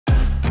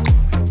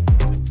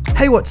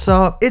Hey, what's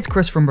up? It's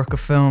Chris from Brooker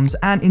Films,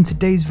 and in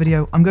today's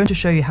video I'm going to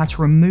show you how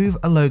to remove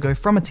a logo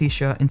from a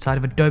t-shirt inside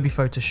of Adobe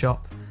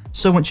Photoshop.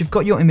 So once you've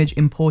got your image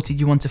imported,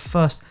 you want to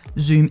first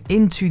zoom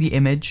into the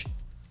image,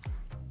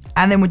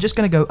 and then we're just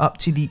going to go up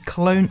to the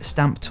clone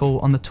stamp tool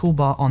on the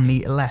toolbar on the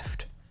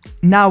left.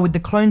 Now with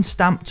the clone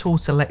stamp tool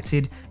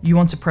selected, you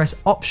want to press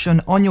Option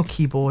on your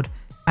keyboard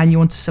and you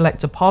want to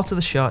select a part of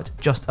the shirt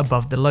just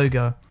above the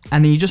logo.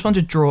 And then you just want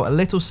to draw a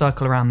little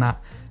circle around that.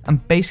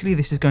 And basically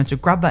this is going to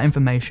grab that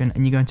information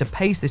and you're going to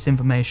paste this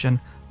information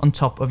on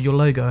top of your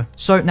logo.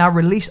 So now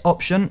release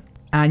Option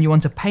and you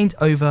want to paint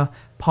over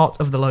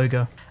part of the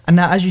logo. And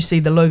now as you see,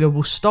 the logo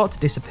will start to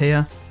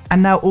disappear.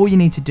 And now all you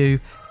need to do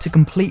to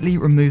completely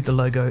remove the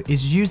logo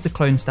is use the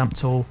clone stamp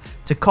tool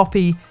to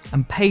copy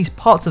and paste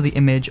parts of the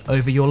image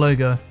over your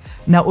logo.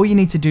 Now all you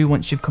need to do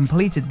once you've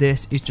completed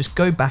this is just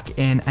go back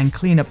in and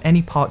clean up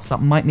any parts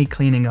that might need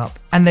cleaning up.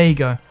 And there you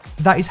go.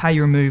 That is how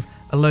you remove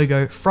a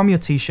logo from your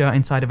t-shirt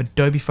inside of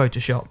Adobe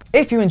Photoshop.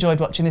 If you enjoyed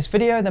watching this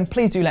video, then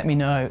please do let me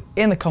know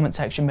in the comment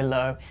section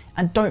below,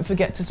 and don't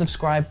forget to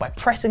subscribe by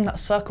pressing that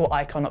circle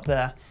icon up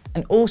there.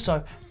 And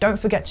also don't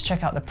forget to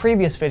check out the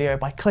previous video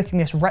by clicking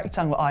this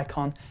rectangle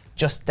icon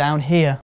just down here.